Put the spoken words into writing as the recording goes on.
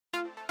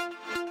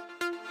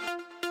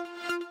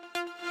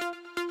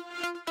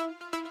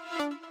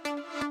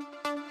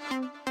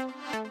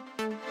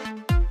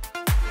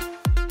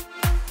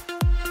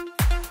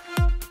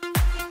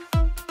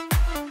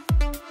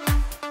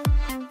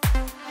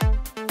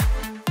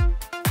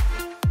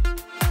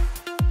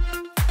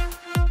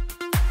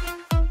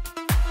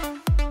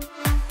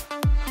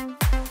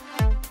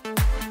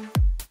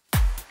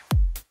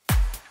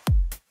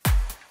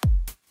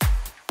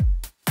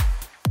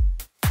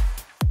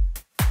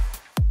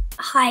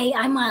Hi,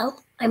 I'm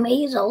Myle. I'm 8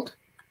 years old.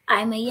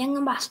 I'm a young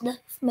ambassador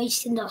for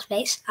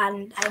MajorTim.space,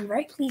 and I'm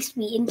very pleased to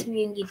be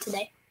interviewing you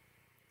today.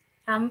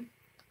 Can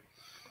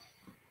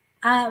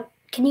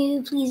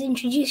you please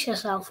introduce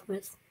yourself,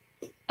 Ruth?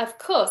 Of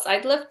course,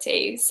 I'd love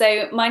to.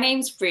 So my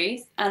name's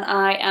Ruth and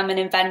I am an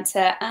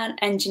inventor and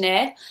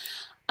engineer,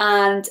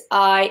 and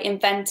I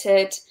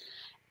invented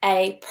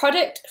a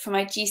product for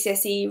my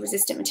GCSE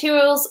resistant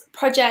materials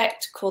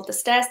project called the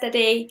Stair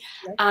Steady,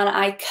 and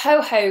I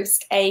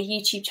co-host a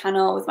YouTube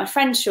channel with my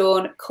friend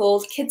Sean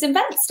called Kids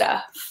Invent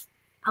Stuff.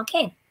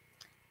 Okay.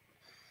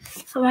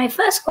 For my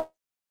first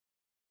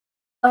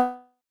question,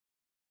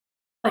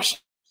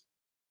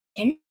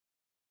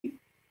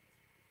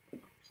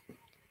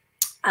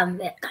 kind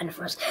of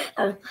first.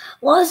 What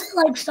was it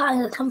like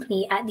starting a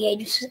company at the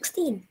age of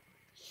 16?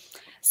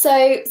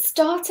 So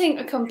starting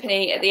a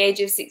company at the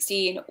age of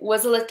 16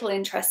 was a little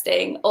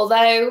interesting,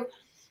 although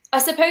I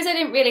suppose I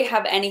didn't really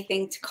have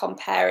anything to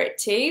compare it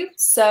to.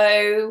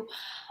 So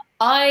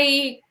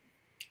I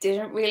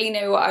didn't really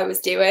know what I was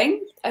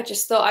doing. I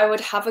just thought I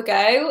would have a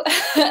go.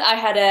 I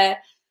had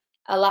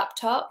a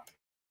laptop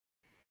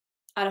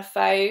and a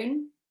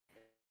phone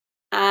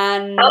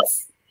and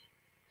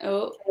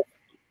oh,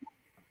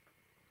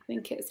 I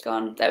think it's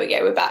gone. There we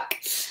go, we're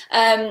back.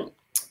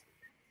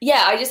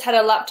 Yeah, I just had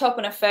a laptop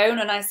and a phone,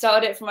 and I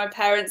started it from my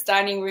parents'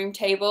 dining room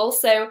table.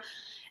 So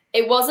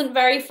it wasn't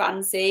very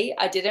fancy.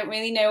 I didn't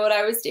really know what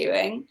I was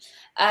doing,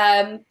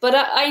 but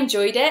I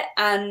enjoyed it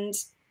and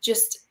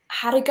just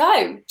had a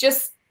go.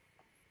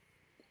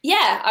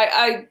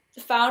 I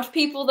found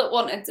people that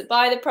wanted to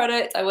buy the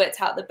product. I worked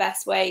out the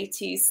best way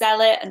to sell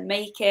it and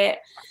make it.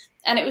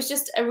 And it was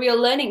just a real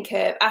learning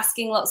curve,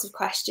 asking lots of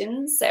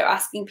questions. So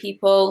asking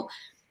people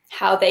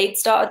how they'd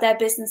started their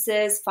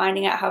businesses,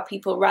 finding out how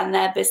people ran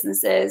their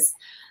businesses.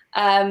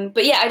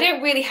 But yeah, I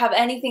don't really have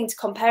anything to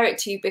compare it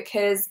to,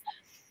 because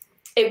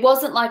it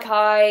wasn't like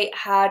I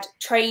had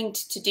trained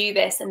to do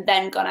this and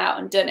then gone out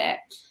and done it.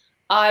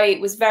 I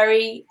was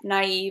very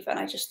naive and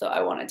I just thought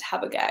I wanted to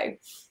have a go.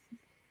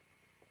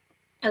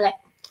 Okay.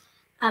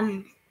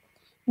 Didn't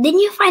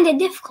you find it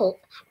difficult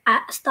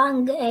at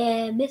starting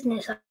a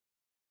business?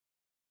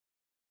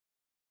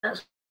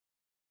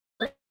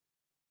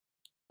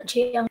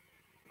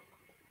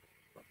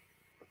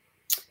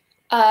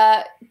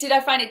 Did I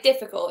find it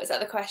difficult? Is that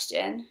the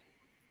question?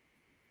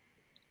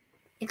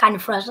 It kind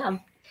of froze.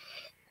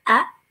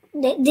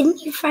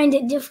 Didn't you find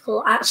it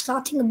difficult at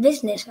starting a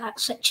business at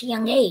such a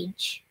young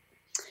age?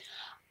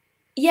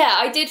 Yeah,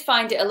 I did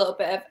find it a little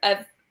bit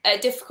of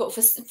difficult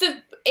for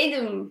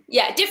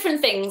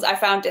different things. I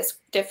found this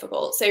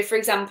difficult. So, for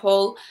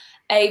example,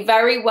 a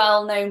very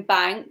well-known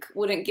bank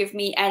wouldn't give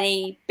me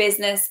any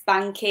business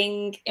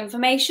banking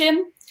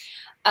information.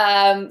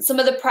 Some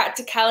of the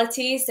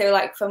practicalities, so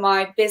like for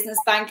my business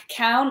bank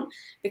account,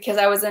 because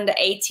I was under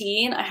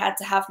 18, I had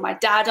to have my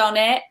dad on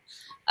it,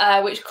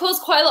 which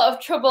caused quite a lot of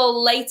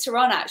trouble later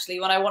on, actually,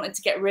 when I wanted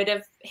to get rid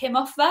of him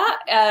off that.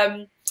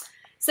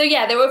 So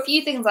yeah, there were a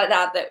few things like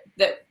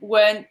that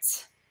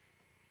weren't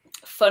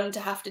fun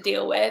to have to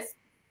deal with.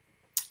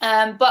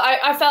 But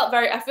I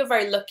feel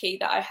very lucky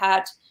that I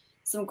had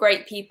some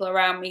great people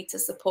around me to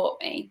support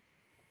me.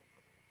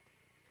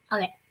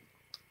 Okay.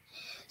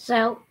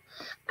 So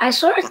I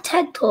saw a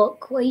TED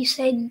Talk where you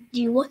said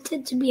you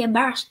wanted to be a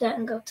barrister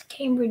and go to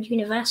Cambridge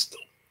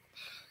University.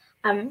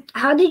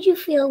 How did you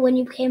feel when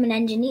you became an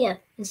engineer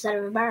instead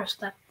of a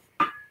barrister?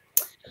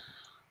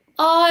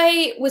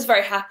 I was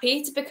very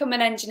happy to become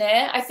an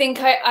engineer. I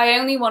think I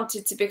only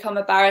wanted to become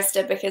a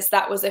barrister because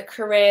that was a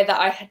career that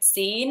I had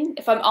seen,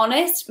 if I'm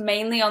honest,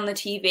 mainly on the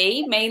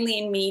TV, mainly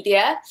in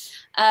media.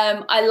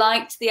 I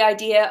liked the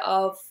idea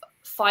of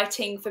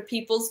fighting for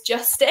people's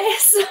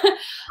justice.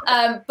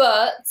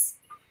 But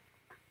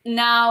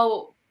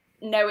now,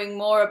 knowing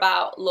more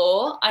about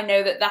law, I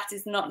know that that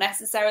is not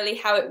necessarily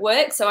how it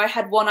works. So I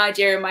had one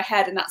idea in my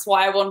head, and that's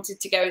why I wanted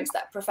to go into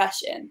that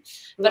profession.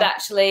 But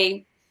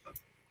actually,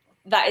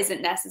 that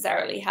isn't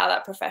necessarily how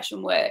that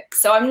profession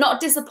works. So I'm not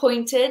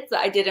disappointed that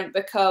I didn't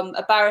become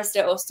a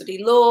barrister or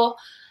study law.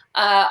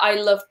 I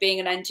love being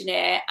an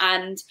engineer,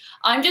 and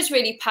I'm just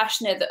really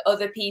passionate that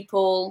other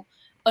people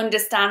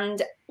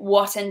understand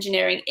what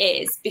engineering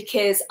is,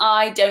 because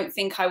I don't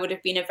think I would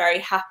have been a very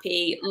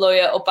happy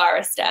lawyer or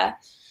barrister.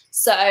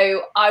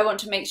 So I want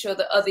to make sure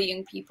that other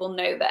young people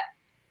know that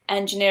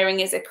engineering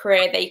is a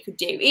career they could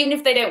do, even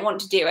if they don't want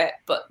to do it,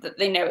 but that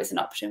they know it's an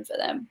option for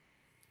them.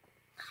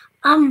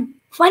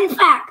 Fun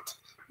fact,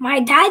 my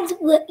dad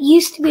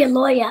used to be a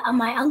lawyer and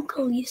my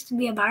uncle used to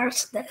be a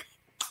barrister.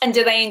 And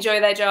do they enjoy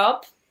their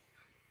job?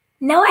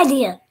 No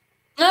idea.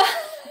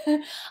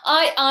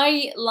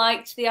 I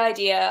liked the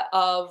idea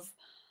of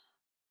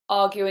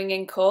arguing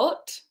in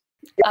court.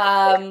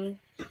 I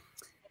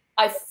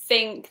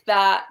think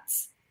that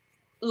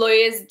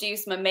lawyers do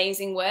some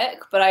amazing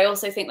work, but I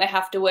also think they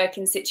have to work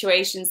in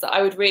situations that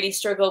I would really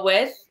struggle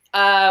with.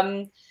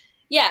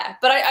 Yeah,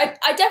 but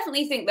I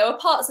definitely think there were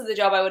parts of the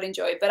job I would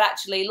enjoy, but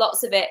actually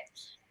lots of it,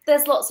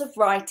 there's lots of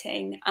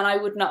writing, and I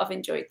would not have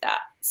enjoyed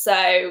that.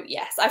 So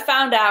yes, I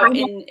found out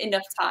in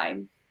enough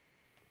time.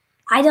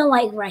 I don't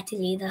like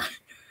writing either.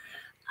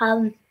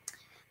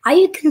 Are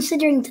you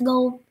considering to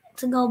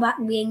go back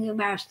being a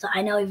barrister?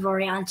 I know you've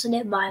already answered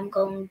it, but I'm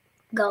going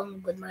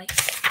with my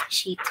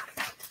sheet.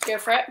 Go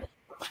for it.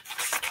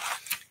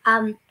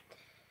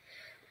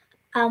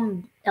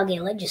 Okay,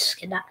 let's just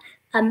skip that.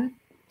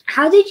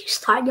 How did you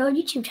start your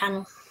YouTube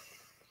channel?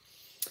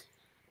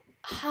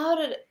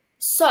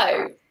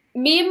 So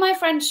me and my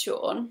friend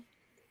Sean,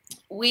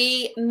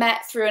 we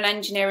met through an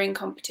engineering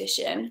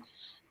competition,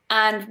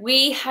 and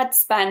we had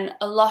spent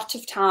a lot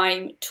of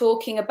time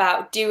talking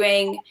about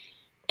doing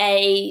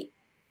a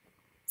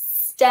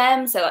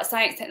STEM, so like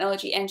science,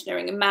 technology,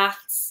 engineering, and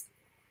maths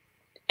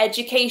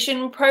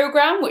education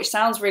program, which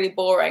sounds really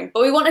boring,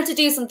 but we wanted to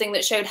do something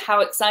that showed how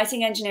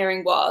exciting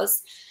engineering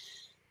was,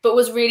 but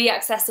was really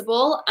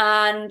accessible.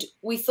 And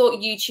we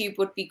thought YouTube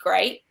would be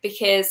great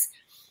because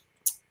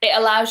it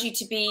allows you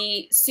to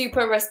be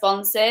super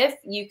responsive.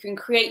 You can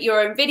create your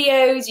own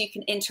videos, you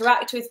can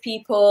interact with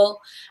people.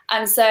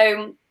 And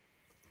so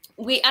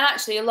and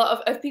actually a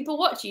lot of people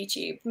watch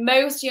YouTube.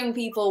 Most young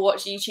people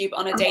watch YouTube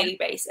on a daily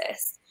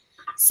basis.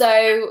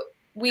 So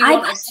we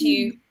wanted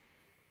to...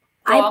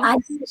 I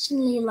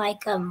personally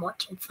like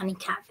watching funny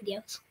cat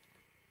videos.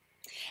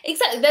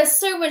 Exactly. There's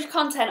so much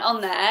content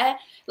on there.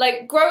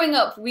 Like growing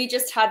up, we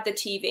just had the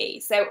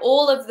TV. So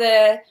all of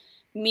the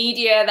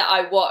media that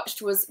I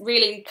watched was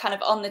really kind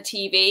of on the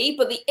TV,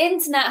 but the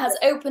internet has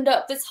opened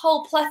up this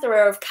whole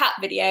plethora of cat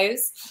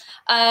videos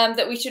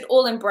that we should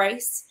all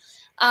embrace.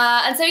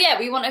 And so, yeah,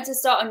 we wanted to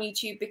start on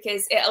YouTube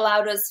because it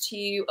allowed us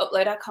to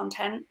upload our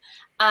content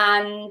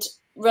and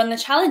run the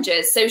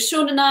challenges. So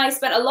Sean and I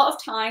spent a lot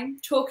of time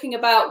talking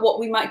about what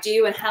we might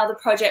do and how the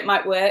project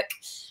might work.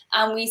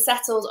 And we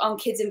settled on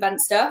Kids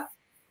Invent Stuff,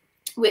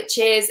 which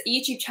is a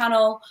YouTube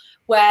channel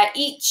where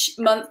each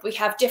month we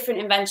have different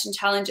invention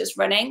challenges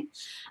running.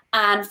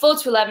 And 4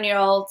 to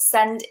 11-year-olds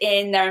send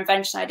in their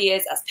invention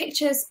ideas as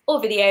pictures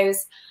or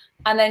videos.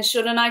 And then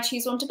Sean and I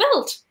choose one to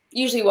build.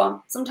 Usually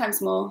one,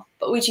 sometimes more,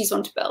 but we choose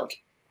one to build.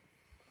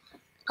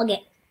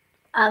 Okay.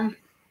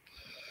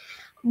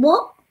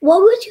 What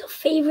was your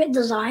favorite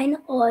design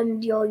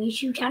on your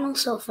YouTube channel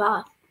so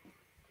far?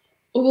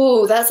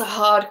 Oh, that's a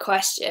hard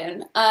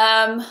question.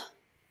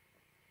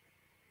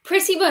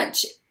 Pretty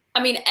much,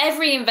 I mean,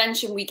 every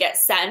invention we get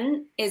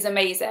sent is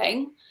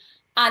amazing,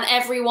 and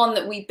every one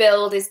that we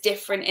build is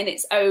different in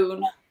its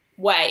own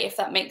way, if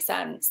that makes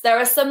sense. There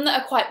are some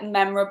that are quite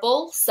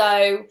memorable.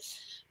 So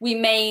we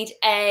made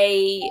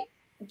a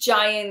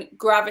giant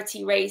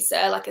gravity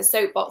racer, like a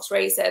soapbox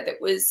racer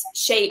that was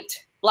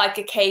shaped like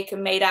a cake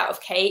and made out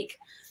of cake.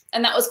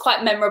 And that was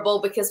quite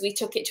memorable because we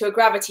took it to a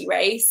gravity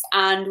race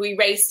and we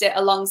raced it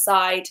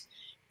alongside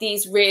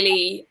these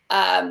really,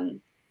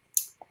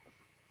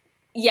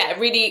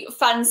 really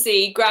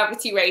fancy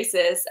gravity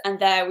racers. And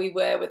there we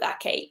were with our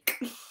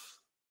cake.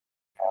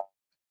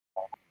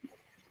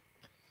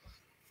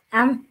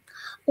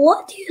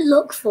 What do you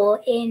look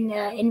for in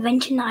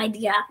invention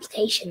idea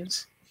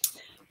applications?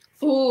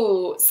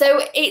 Ooh,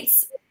 so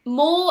it's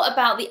more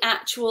about the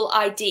actual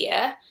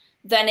idea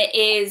than it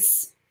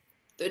is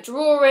the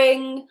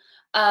drawing.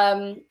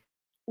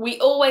 We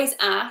always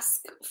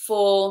ask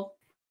for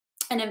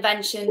an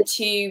invention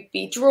to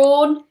be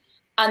drawn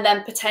and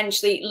then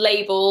potentially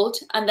labeled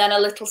and then a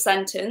little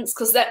sentence,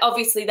 because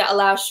obviously that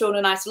allows Sean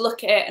and I to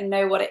look at it and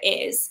know what it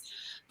is.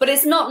 But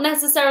it's not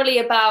necessarily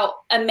about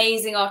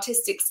amazing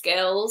artistic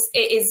skills.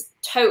 It is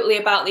totally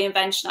about the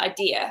invention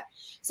idea.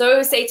 So I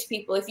always say to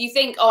people, if you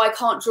think, oh, I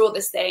can't draw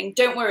this thing,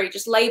 don't worry,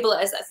 just label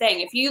it as a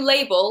thing. If you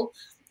label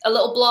a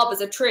little blob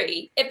as a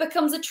tree, it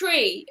becomes a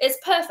tree. It's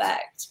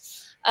perfect.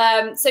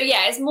 So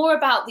yeah, it's more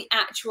about the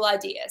actual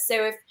idea.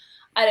 So if,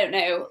 I don't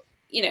know,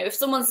 if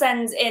someone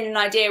sends in an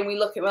idea and we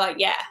look at it, we're like,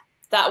 yeah,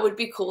 that would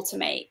be cool to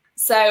make.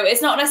 So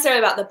it's not necessarily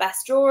about the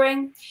best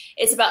drawing.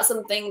 It's about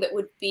something that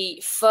would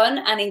be fun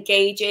and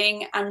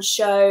engaging and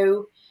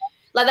show,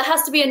 like there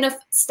has to be enough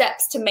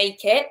steps to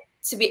make it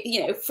to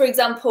be, for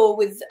example,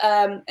 with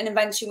an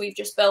invention we've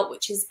just built,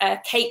 which is a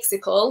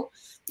cakesicle.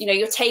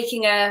 You're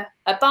taking a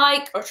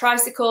bike or a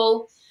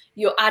tricycle,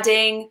 you're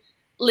adding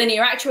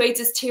linear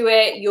actuators to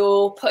it,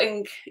 you're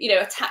putting,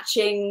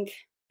 attaching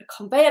a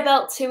conveyor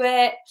belt to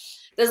it.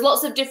 There's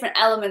lots of different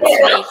elements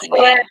to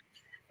making it.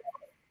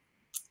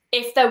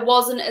 If there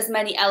wasn't as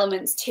many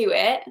elements to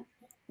it,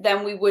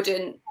 then we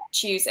wouldn't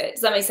choose it.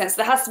 Does that make sense?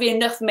 There has to be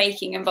enough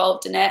making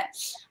involved in it,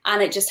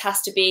 and it just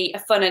has to be a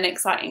fun and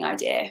exciting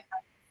idea.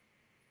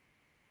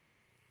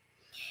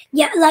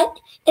 Yeah, like,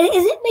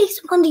 is it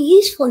based upon the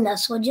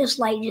usefulness or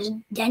just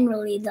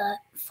generally the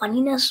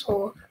funniness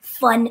or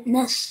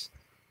funness?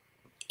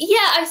 Yeah,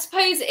 I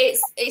suppose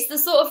it's the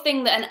sort of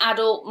thing that an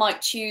adult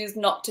might choose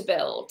not to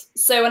build.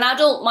 So an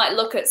adult might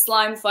look at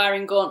slime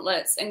firing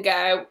gauntlets and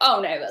go, oh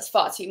no, that's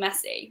far too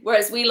messy.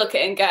 Whereas we look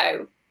at it and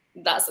go,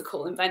 that's a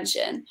cool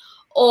invention.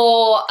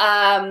 Or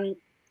an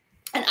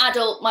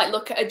adult might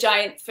look at a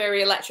giant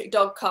furry electric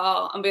dog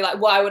car and be like,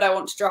 why would I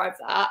want to drive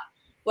that?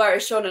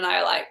 Whereas Sean and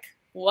I are like,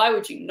 why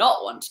would you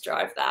not want to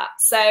drive that?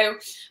 So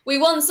we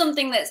want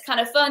something that's kind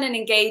of fun and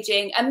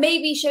engaging and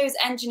maybe shows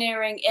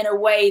engineering in a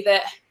way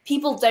that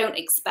people don't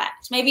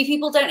expect. Maybe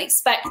people don't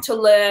expect to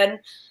learn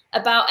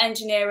about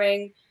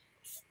engineering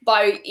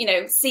by, you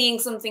know, seeing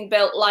something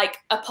built like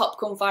a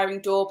popcorn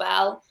firing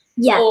doorbell,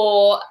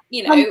 or,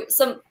 you know,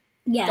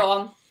 go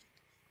on.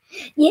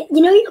 You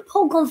know your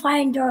popcorn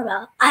firing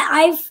doorbell?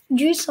 I've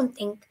drew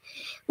something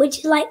which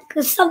is like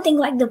something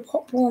like the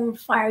popcorn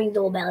firing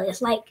doorbell.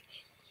 It's like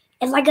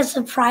a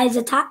surprise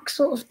attack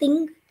sort of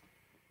thing.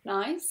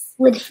 Nice.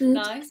 With food.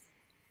 Nice.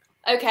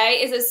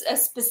 Okay, is this a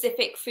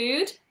specific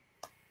food?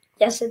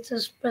 Yes, it's a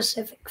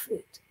specific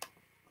food.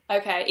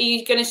 Okay, are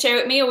you going to share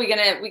it with me, or are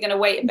we gonna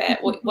wait a bit?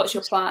 What's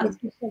your plan?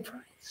 It's a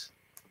surprise.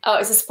 Oh,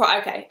 it's a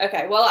surprise. Okay,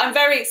 okay. Well, I'm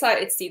very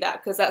excited to see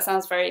that because that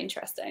sounds very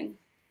interesting.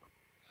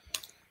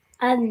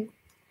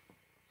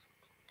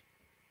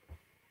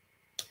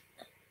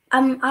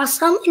 Are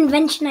some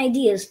invention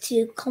ideas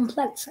too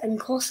complex and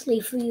costly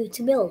for you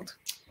to build?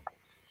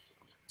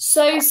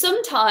 So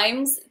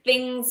sometimes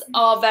things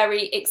are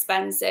very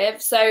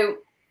expensive. So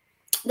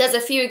there's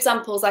a few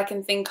examples I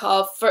can think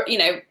of. For, you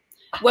know,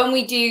 when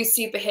we do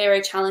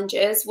superhero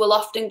challenges, we'll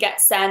often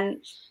get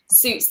sent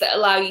suits that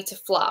allow you to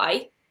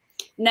fly.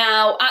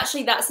 Now,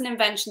 actually, that's an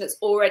invention that's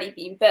already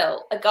been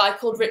built. A guy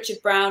called Richard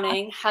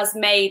Browning has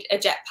made a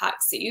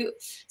jetpack suit.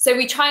 So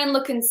we try and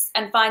look and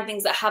find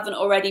things that haven't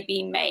already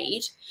been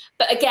made.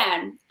 But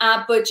again,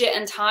 our budget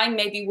and time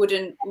maybe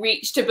wouldn't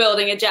reach to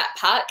building a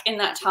jetpack in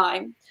that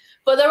time.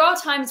 But there are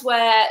times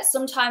where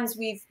sometimes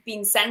we've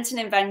been sent an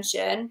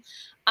invention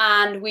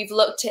and we've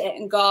looked at it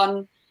and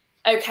gone,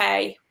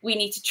 okay, we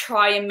need to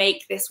try and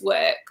make this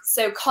work.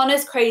 So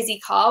Connor's crazy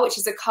car, which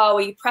is a car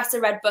where you press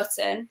a red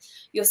button,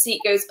 your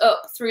seat goes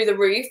up through the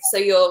roof, so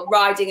you're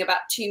riding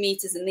about 2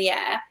 meters in the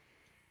air.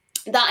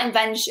 That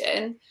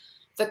invention,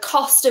 the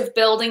cost of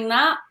building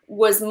that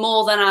was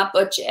more than our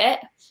budget.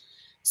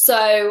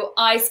 So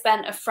I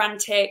spent a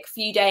frantic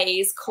few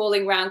days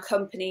calling around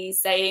companies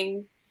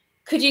saying,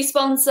 could you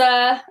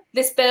sponsor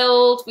this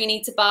build?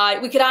 We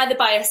could either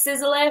buy a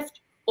scissor lift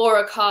or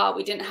a car.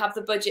 We didn't have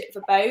the budget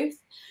for both.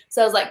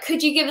 So I was like,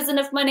 could you give us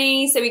enough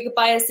money so we could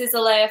buy a scissor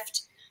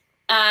lift?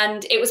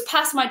 And it was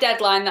past my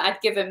deadline that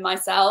I'd given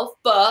myself,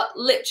 but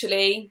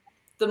literally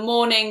the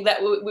morning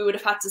that we would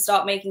have had to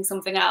start making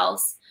something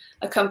else,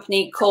 a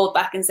company called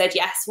back and said,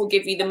 yes, we'll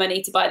give you the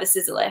money to buy the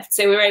scissor lift.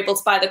 So we were able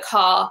to buy the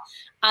car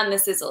and the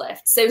scissor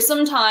lift. So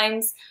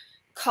sometimes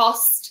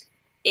cost,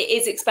 it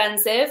is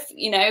expensive.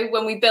 You know,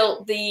 when we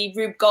built the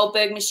Rube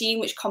Goldberg machine,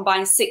 which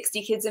combines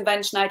 60 kids'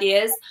 invention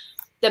ideas,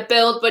 the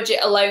build budget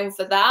alone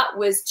for that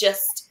was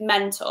just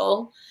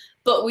mental.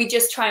 But we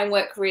just try and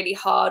work really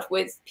hard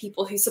with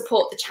people who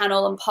support the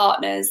channel and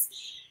partners.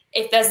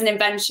 If there's an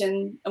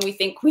invention and we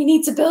think we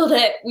need to build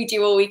it, we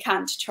do all we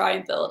can to try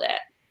and build it.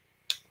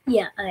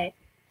 Yeah,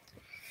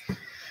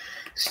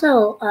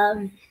 so,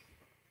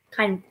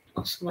 kind of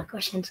also my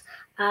questions.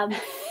 Have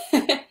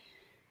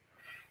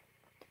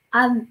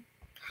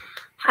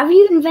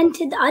you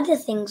invented other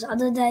things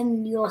other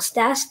than your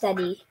stair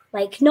study?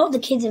 Like, not the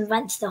kids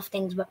invent stuff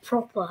things, but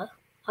proper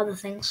other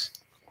things.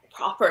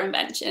 Proper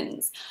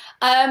inventions.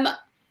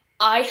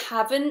 I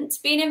haven't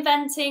been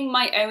inventing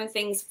my own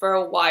things for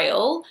a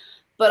while,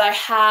 but I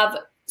have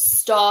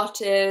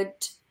started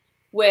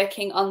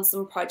working on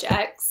some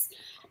projects.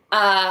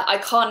 I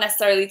can't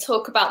necessarily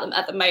talk about them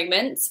at the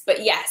moment,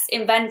 but yes,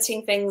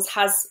 inventing things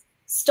has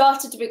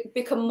started to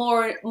become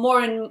more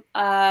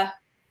out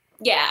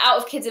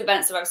of kids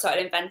events, so I've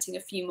started inventing a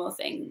few more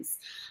things.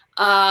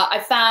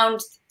 I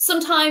found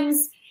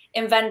sometimes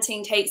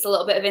inventing takes a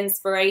little bit of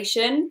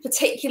inspiration,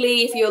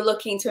 particularly if you're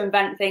looking to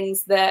invent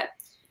things that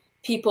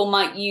people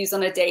might use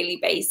on a daily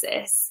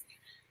basis.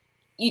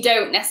 You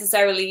don't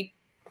necessarily,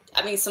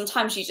 I mean,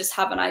 sometimes you just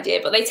have an idea,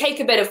 but they take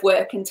a bit of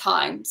work and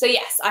time. So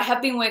yes, I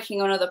have been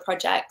working on other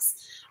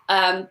projects,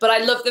 but I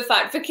love the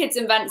fact for Kids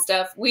Invent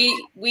Stuff,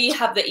 we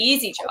have the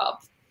easy job.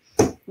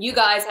 You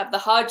guys have the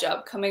hard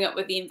job coming up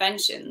with the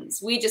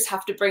inventions. We just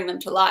have to bring them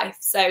to life.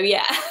 So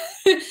yeah,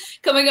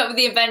 coming up with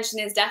the invention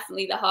is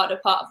definitely the harder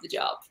part of the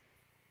job.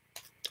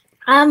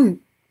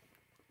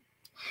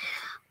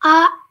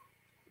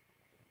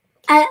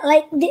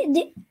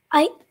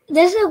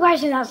 This is a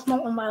question that's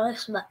not on my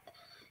list, but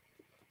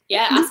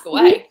yeah, ask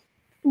away.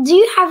 Do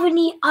you have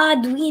any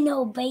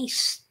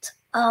Arduino-based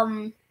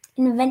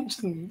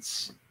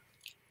inventions?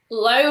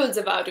 Loads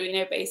of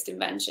Arduino-based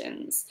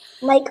inventions.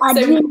 Like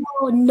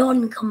Arduino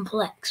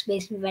non-complex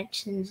based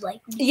inventions, like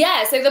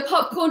yeah. So the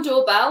popcorn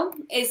doorbell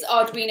is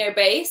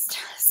Arduino-based.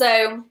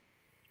 So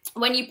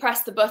when you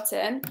press the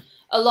button,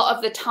 a lot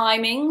of the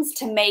timings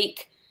to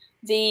make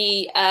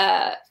the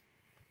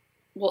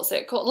what's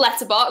it called,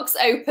 letterbox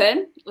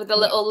open with a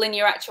little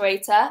linear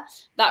actuator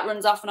that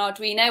runs off an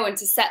Arduino, and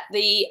to set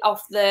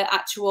off the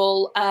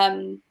actual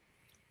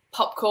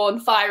popcorn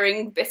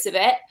firing bit of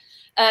it.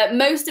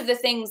 Most of the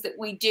things that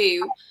we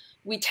do,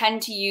 we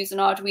tend to use an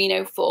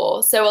Arduino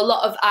for. So a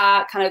lot of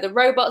our kind of the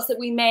robots that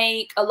we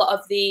make, a lot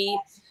of the,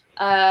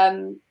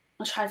 I'm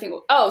trying to think,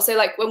 so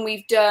like when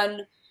we've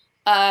done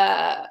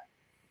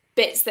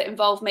bits that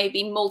involve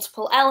maybe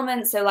multiple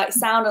elements, so like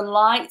sound and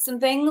lights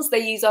and things,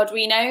 they use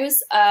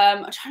Arduinos.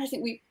 I'm trying to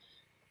think,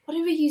 what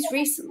have we used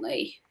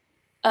recently?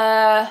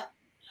 I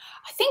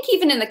think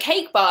even in the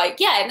cake bike.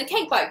 Yeah, in the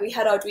cake bike, we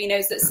had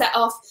Arduinos that set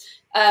off,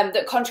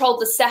 that controlled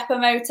the stepper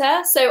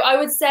motor. So I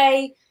would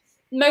say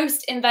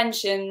most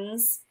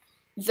inventions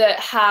that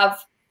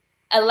have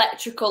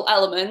electrical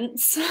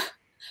elements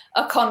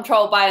are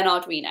controlled by an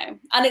Arduino,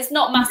 and it's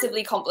not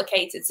massively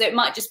complicated. So it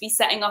might just be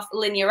setting off a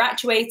linear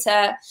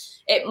actuator.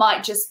 It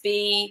might just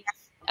be,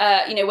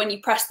 you know, when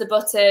you press the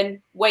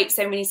button, wait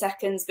so many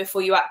seconds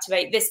before you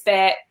activate this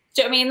bit.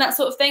 Do you know what I mean? That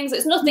sort of thing. So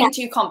it's nothing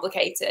too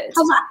complicated.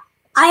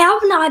 I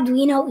have an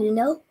Arduino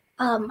Uno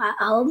at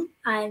home,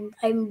 and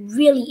I'm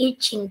really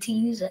itching to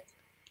use it.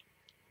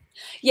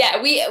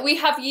 Yeah, we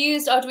have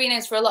used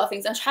Arduinos for a lot of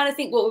things. I'm trying to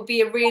think what would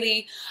be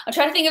I'm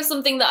trying to think of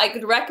something that I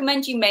could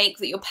recommend you make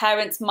that your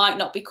parents might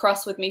not be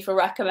cross with me for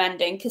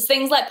recommending, because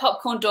things like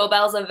popcorn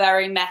doorbells are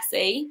very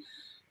messy.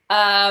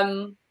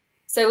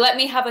 So let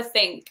me have a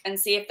think and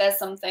see if there's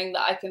something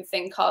that I can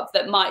think of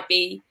that might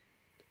be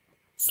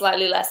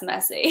slightly less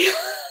messy.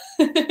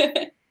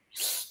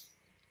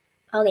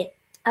 Okay,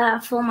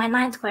 for my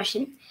ninth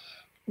question,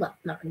 well,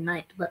 not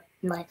ninth, but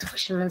ninth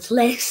question on this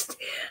list.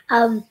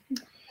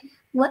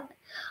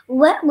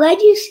 Where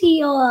do you see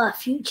your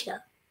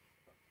future?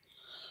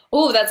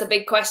 Oh, that's a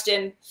big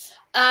question.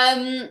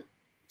 I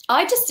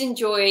just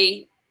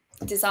enjoy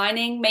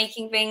designing,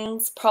 making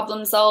things,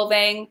 problem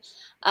solving.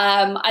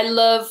 I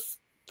love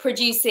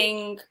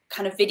producing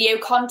kind of video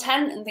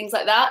content and things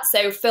like that.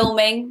 So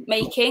filming,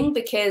 making,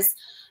 because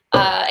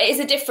it is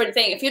a different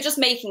thing. If you're just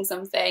making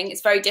something,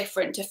 it's very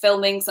different to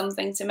filming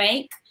something to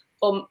make,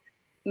 or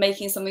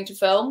making something to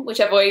film,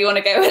 whichever way you want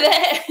to go with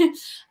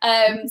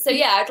it. So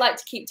yeah, I'd like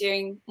to keep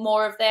doing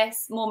more of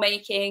this, more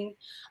making,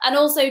 and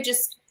also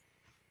just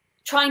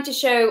trying to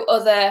show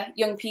other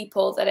young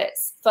people that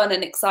it's fun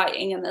and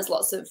exciting, and there's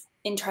lots of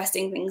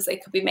interesting things they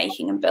could be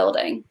making and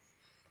building.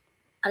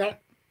 Okay.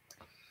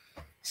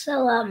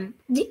 So,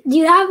 do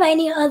you have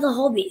any other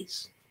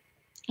hobbies?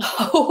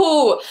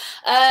 Oh,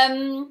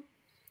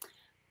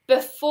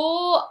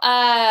 before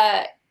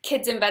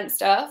Kids Invent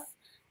Stuff,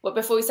 well,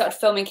 before we started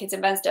filming Kids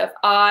Invent Stuff,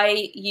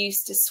 I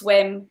used to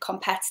swim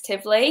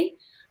competitively,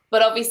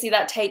 but obviously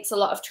that takes a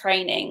lot of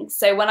training.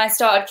 So when I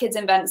started Kids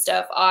Invent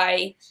Stuff,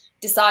 I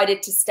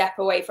decided to step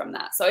away from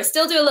that. So I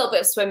still do a little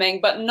bit of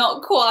swimming, but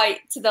not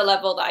quite to the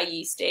level that I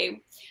used to.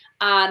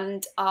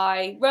 And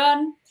I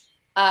run.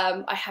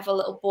 I have a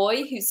little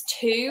boy who's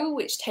 2,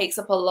 which takes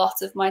up a lot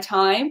of my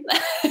time.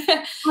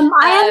 I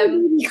have a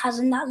baby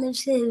cousin that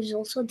lives here who's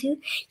also 2.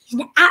 He's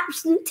an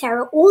absolute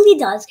terror. All he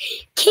does,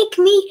 kick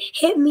me,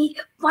 hit me,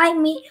 bite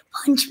me,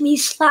 punch me,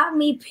 slap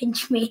me,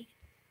 pinch me.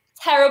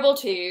 Terrible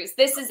 2s.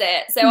 This is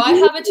it. So I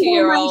have a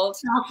 2-year-old.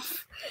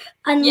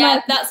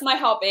 Yeah, that's my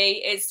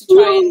hobby, is to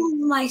try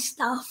and my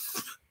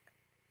stuff.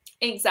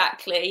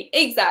 Exactly.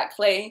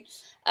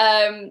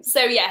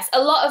 So yes,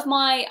 a lot of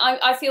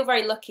I feel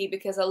very lucky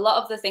because a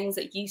lot of the things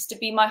that used to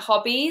be my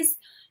hobbies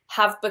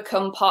have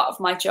become part of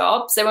my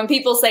job. So when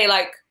people say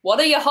like, what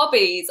are your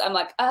hobbies? I'm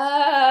like,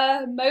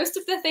 most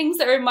of the things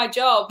that are in my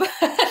job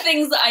are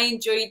things that I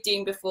enjoyed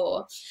doing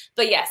before.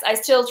 But yes, I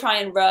still try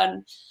and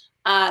run,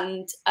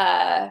 and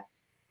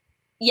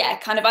yeah,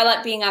 kind of I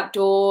like being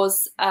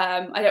outdoors.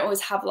 I don't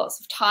always have lots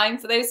of time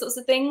for those sorts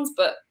of things,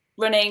 but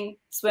running,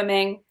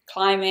 swimming,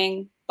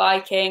 climbing,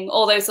 biking,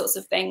 all those sorts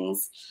of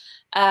things.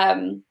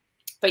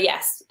 But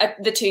yes,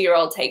 the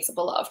 2-year-old takes up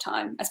a lot of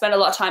time. I spend a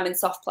lot of time in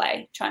soft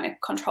play trying to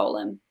control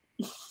him.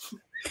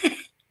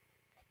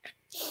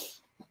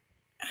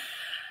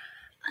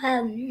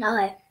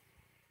 No.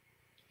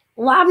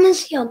 What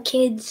happens to your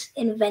kids'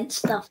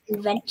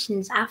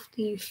 inventions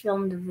after you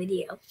film the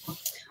video?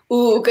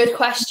 Ooh, good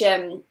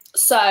question.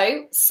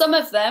 So some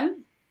of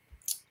them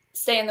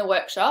stay in the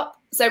workshop.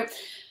 So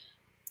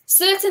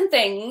certain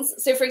things,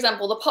 so for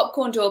example, the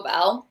popcorn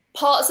doorbell,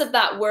 parts of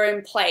that were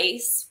in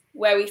place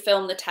where we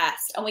filmed the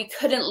test, and we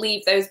couldn't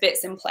leave those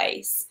bits in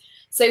place.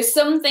 So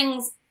some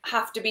things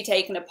have to be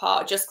taken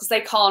apart just because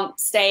they can't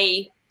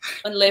stay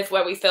and live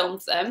where we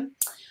filmed them.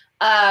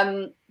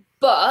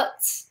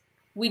 But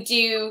we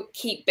do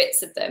keep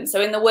bits of them.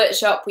 So in the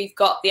workshop, we've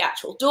got the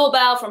actual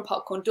doorbell from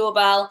Popcorn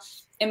Doorbell.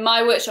 In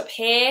my workshop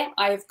here,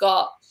 I've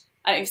got,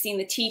 I don't know if you've seen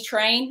the tea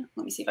train.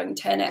 Let me see if I can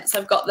turn it. So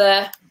I've got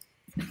the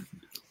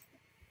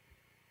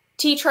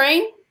tea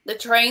train, the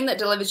train that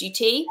delivers you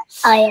tea.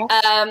 Oh,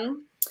 yes.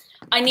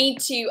 I need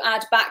to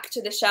add back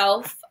to the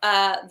shelf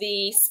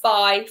the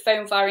Spy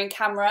foam firing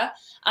camera.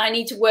 And I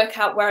need to work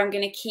out where I'm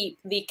going to keep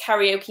the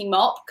karaoke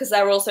mop, because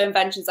there are also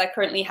inventions I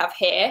currently have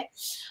here.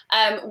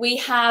 We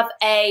have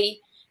a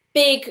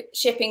big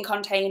shipping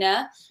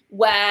container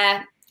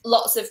where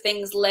lots of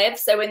things live.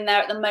 So in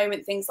there at the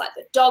moment, things like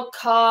the dog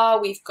car,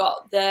 we've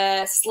got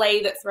the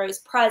sleigh that throws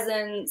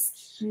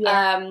presents.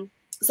 Yeah.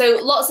 So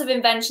lots of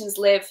inventions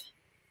live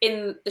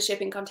in the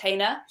shipping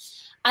container.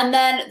 And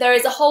then there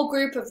is a whole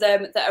group of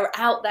them that are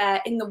out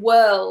there in the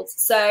world.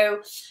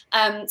 So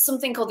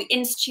something called the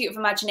Institute of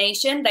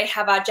Imagination. They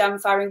have our jam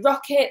firing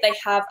rocket. They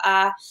have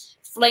our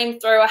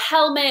flamethrower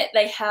helmet.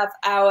 They have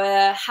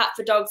our hat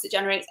for dogs that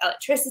generates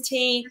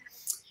electricity.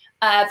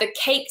 The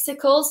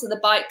Cakesicle, so the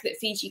bike that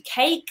feeds you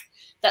cake,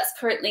 that's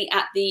currently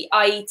at the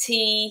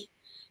IET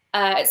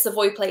at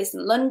Savoy Place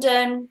in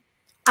London.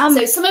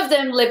 So some of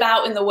them live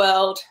out in the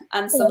world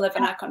and some live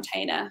in our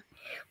container.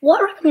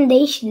 What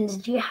recommendations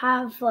do you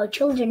have for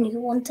children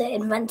who want to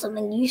invent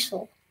something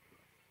useful?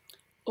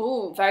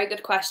 Oh, very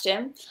good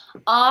question.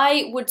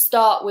 I would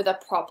start with a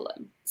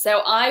problem.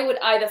 So I would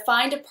either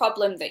find a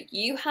problem that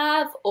you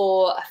have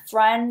or a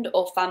friend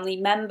or family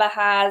member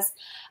has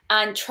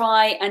and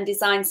try and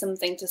design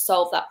something to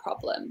solve that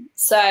problem.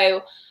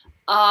 So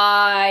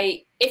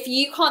if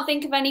you can't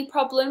think of any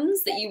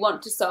problems that you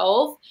want to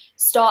solve,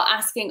 start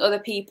asking other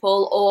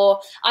people, or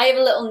I have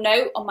a little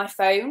note on my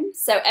phone.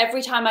 So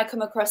every time I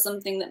come across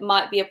something that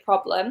might be a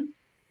problem,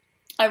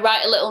 I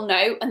write a little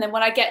note, and then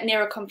when I get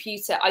near a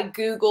computer, I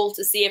Google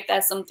to see if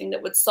there's something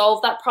that would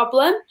solve that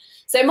problem.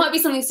 So it might be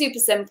something super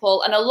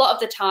simple, and a lot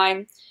of the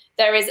time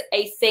there is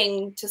a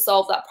thing to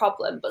solve that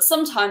problem. But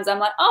sometimes I'm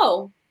like,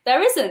 oh,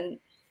 there isn't.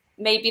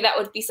 Maybe that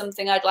would be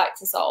something I'd like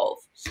to solve.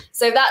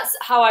 So that's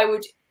how I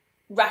would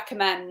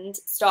recommend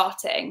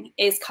starting,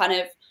 is kind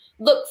of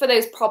look for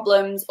those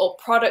problems or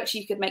products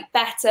you could make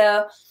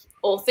better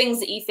or things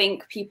that you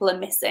think people are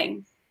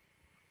missing.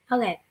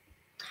 Okay.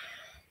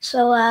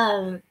 So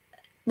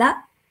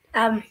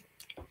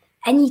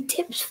any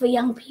tips for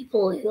young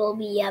people who will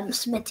be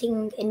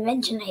submitting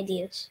invention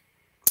ideas?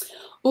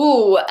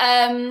 Ooh,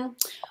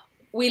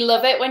 we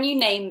love it when you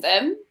name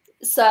them.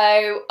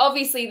 So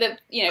obviously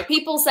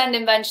people send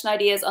invention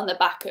ideas on the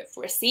back of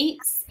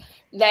receipts.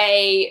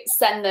 They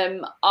send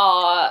them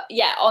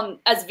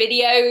as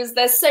videos.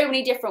 There's so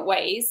many different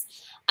ways.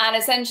 And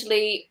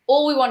essentially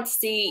all we want to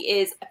see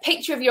is a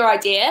picture of your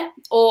idea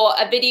or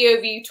a video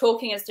of you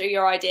talking us through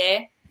your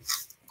idea,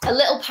 a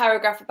little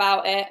paragraph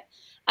about it,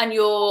 and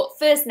your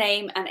first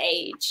name and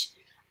age.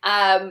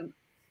 And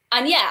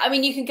yeah, I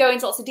mean, you can go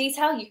into lots of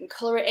detail. You can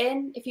colour it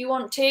in if you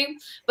want to.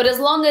 But as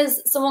long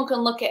as someone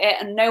can look at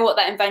it and know what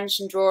that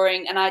invention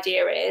drawing and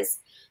idea is,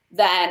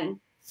 then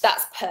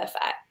that's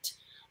perfect.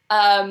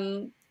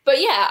 But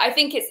yeah, I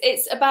think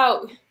it's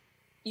about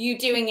you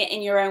doing it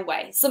in your own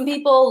way. Some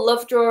people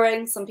love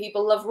drawing. Some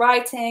people love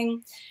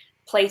writing.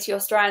 Play to your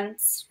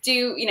strengths.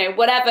 Do,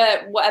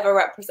 whatever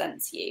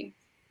represents you.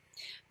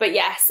 But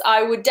yes,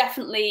 I would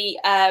definitely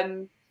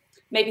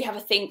maybe have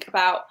a think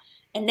about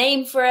a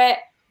name for it,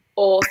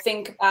 or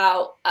think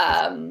about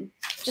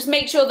just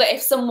make sure that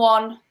if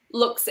someone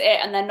looks at it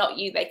and they're not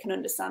you, they can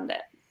understand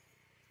it.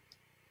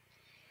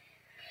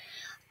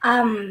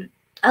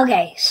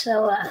 Okay,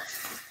 so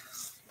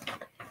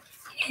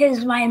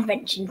here's my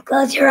invention.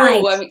 Close your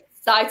eyes. Oh, I'm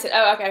excited.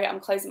 Oh, okay, I'm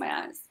closing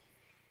my eyes.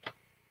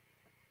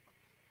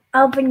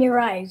 Open your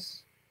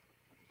eyes.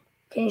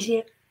 Can you see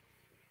it?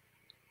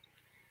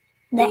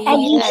 The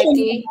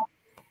eggy.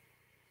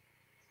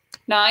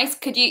 Nice.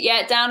 Could you,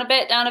 down a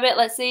bit,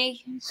 let's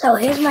see. So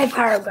here's my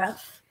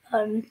paragraph.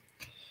 A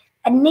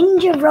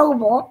ninja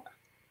robot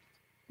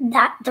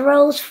that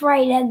throws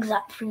fried eggs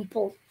at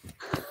people.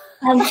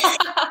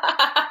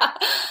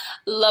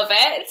 Love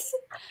it.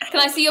 Can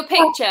I see your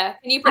picture?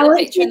 Can you put a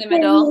picture in the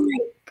middle?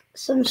 Like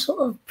some sort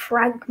of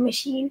prank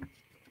machine.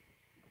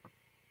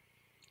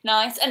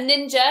 Nice. A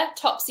ninja,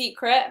 top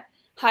secret,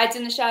 hides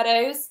in the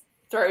shadows,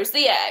 throws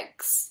the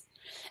eggs.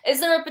 Is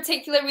there a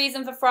particular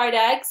reason for fried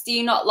eggs? Do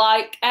you not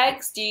like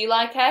eggs? Do you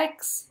like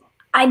eggs?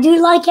 I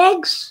do like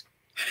eggs.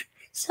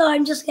 So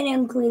I'm just going to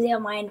include it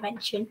in my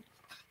invention.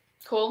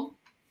 Cool.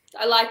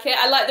 I like it.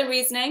 I like the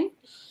reasoning.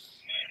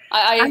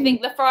 I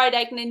think the fried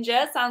egg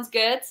ninja sounds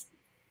good.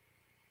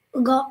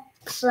 We've got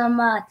some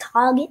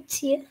targets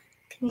here.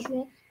 Can you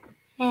see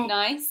it?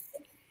 Nice.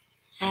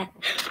 And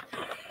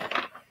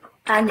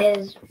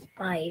here's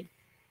my...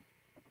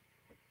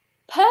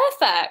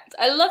 Perfect.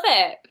 I love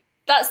it.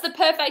 That's the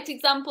perfect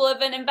example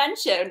of an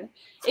invention.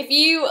 If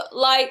you,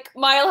 like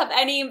Myle, have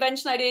any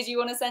invention ideas you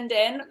want to send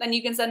in, then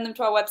you can send them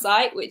to our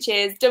website, which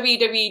is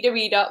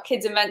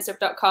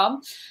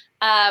www.kidsinventstuff.com.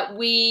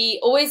 We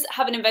always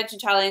have an invention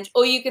challenge,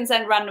 or you can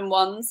send random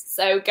ones,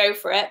 so go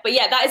for it. But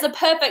yeah, that is a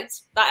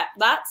perfect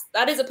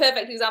that is a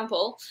perfect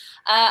example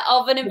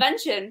of an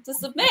invention to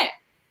submit.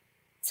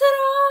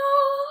 Ta-da!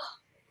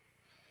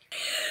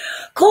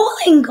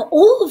 Calling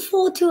all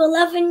 4 to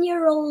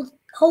 11-year-old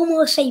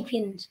Homo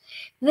sapiens.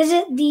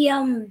 Visit the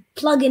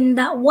plugin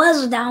that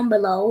was down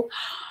below,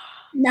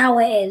 now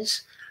it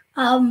is,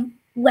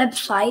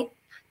 website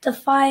to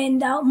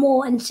find out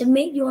more and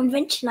submit your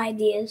invention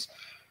ideas.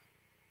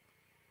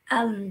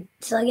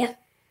 So yeah,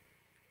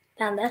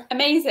 down there.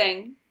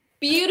 Amazing.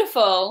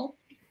 Beautiful.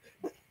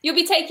 You'll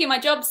be taking my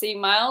job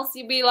soon, Miles.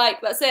 You'll be like,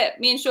 that's it.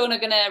 Me and Sean are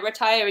going to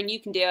retire and you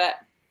can do it.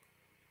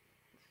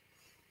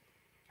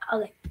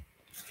 Okay.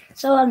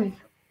 So,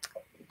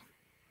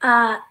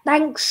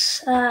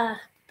 thanks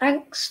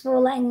for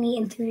letting me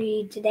interview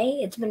you today.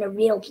 It's been a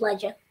real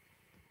pleasure.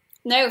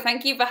 No,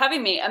 thank you for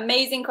having me.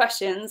 Amazing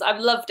questions. I've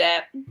loved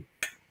it.